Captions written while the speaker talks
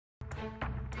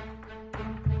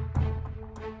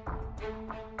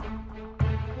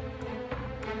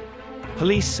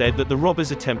Police said that the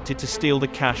robbers attempted to steal the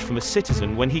cash from a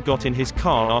citizen when he got in his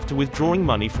car after withdrawing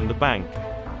money from the bank.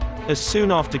 As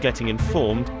soon after getting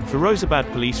informed,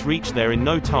 Firozabad police reached there in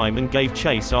no time and gave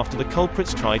chase after the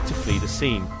culprits tried to flee the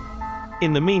scene.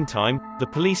 In the meantime, the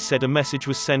police said a message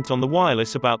was sent on the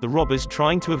wireless about the robbers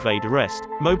trying to evade arrest,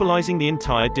 mobilizing the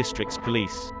entire district's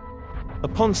police.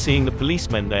 Upon seeing the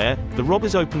policemen there, the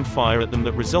robbers opened fire at them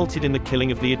that resulted in the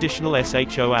killing of the additional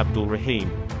SHO Abdul Rahim.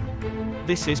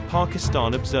 This is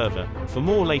Pakistan Observer. For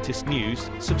more latest news,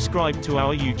 subscribe to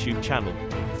our YouTube channel.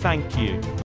 Thank you.